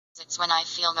It's when I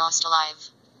feel most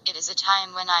alive. It is a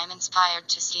time when I'm inspired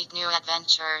to seek new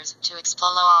adventures, to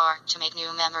explore, to make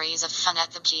new memories of fun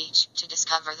at the beach, to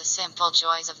discover the simple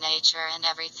joys of nature and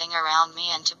everything around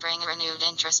me, and to bring a renewed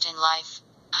interest in life.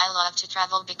 I love to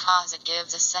travel because it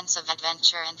gives a sense of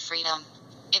adventure and freedom.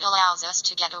 It allows us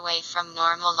to get away from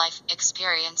normal life,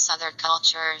 experience other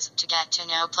cultures, to get to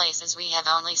know places we have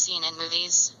only seen in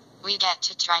movies. We get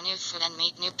to try new food and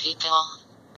meet new people.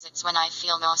 It's when I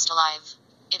feel most alive.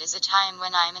 It is a time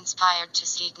when I'm inspired to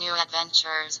seek new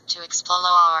adventures, to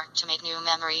explore, to make new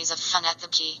memories of fun at the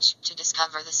beach, to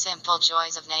discover the simple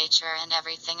joys of nature and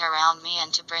everything around me,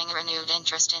 and to bring a renewed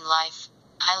interest in life.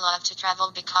 I love to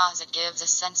travel because it gives a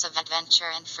sense of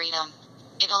adventure and freedom.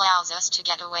 It allows us to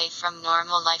get away from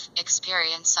normal life,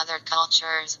 experience other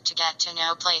cultures, to get to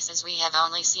know places we have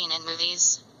only seen in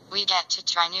movies. We get to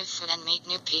try new food and meet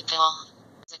new people.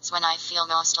 It's when I feel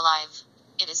most alive.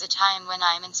 It is a time when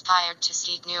I'm inspired to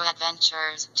seek new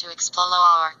adventures, to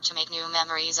explore, to make new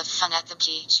memories of fun at the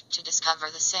beach, to discover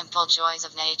the simple joys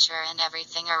of nature and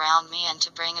everything around me, and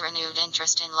to bring a renewed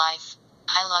interest in life.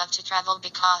 I love to travel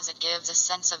because it gives a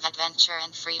sense of adventure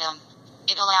and freedom.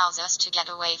 It allows us to get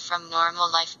away from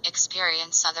normal life,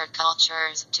 experience other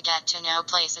cultures, to get to know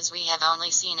places we have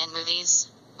only seen in movies.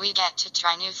 We get to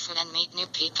try new food and meet new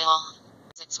people.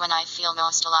 It's when I feel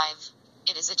most alive.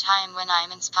 It is a time when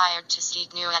I'm inspired to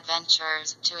seek new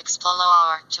adventures, to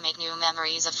explore, to make new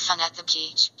memories of fun at the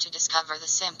beach, to discover the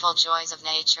simple joys of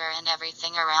nature and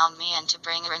everything around me, and to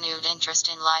bring a renewed interest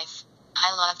in life.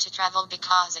 I love to travel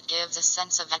because it gives a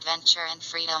sense of adventure and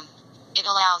freedom. It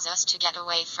allows us to get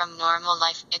away from normal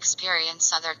life,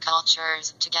 experience other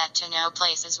cultures, to get to know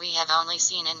places we have only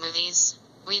seen in movies.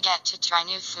 We get to try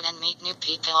new food and meet new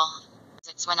people.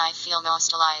 It's when I feel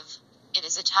most alive. It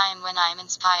is a time when I'm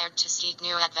inspired to seek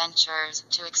new adventures,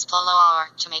 to explore,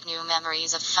 to make new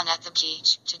memories of fun at the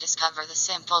beach, to discover the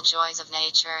simple joys of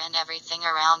nature and everything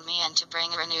around me, and to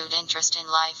bring a renewed interest in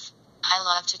life. I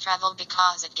love to travel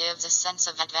because it gives a sense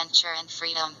of adventure and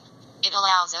freedom. It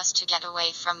allows us to get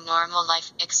away from normal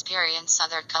life, experience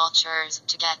other cultures,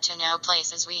 to get to know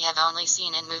places we have only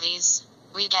seen in movies.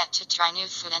 We get to try new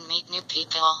food and meet new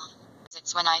people.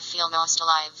 It's when I feel most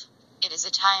alive. It is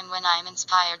a time when I'm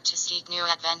inspired to seek new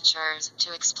adventures,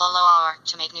 to explore,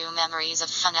 to make new memories of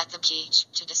fun at the beach,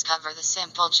 to discover the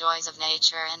simple joys of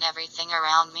nature and everything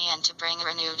around me, and to bring a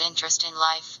renewed interest in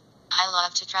life. I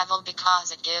love to travel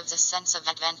because it gives a sense of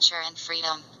adventure and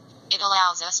freedom. It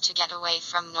allows us to get away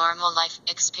from normal life,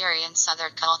 experience other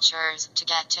cultures, to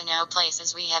get to know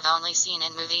places we have only seen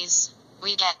in movies.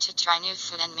 We get to try new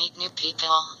food and meet new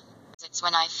people. It's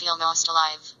when I feel most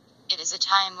alive. It is a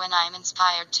time when I'm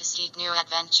inspired to seek new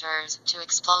adventures, to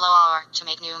explore, to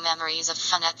make new memories of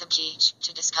fun at the beach,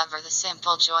 to discover the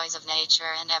simple joys of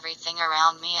nature and everything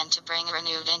around me, and to bring a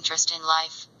renewed interest in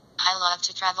life. I love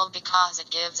to travel because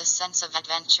it gives a sense of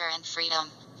adventure and freedom.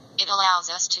 It allows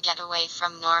us to get away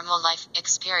from normal life,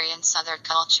 experience other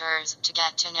cultures, to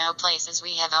get to know places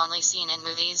we have only seen in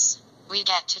movies. We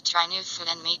get to try new food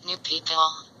and meet new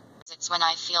people. It's when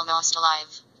I feel most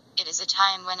alive. It is a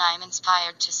time when I'm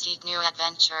inspired to seek new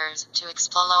adventures, to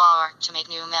explore, to make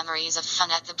new memories of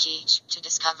fun at the beach, to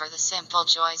discover the simple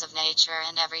joys of nature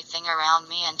and everything around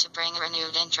me, and to bring a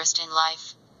renewed interest in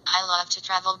life. I love to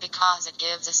travel because it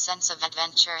gives a sense of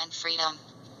adventure and freedom.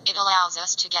 It allows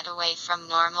us to get away from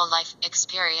normal life,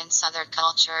 experience other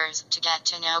cultures, to get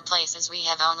to know places we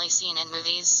have only seen in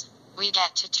movies. We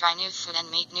get to try new food and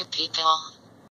meet new people.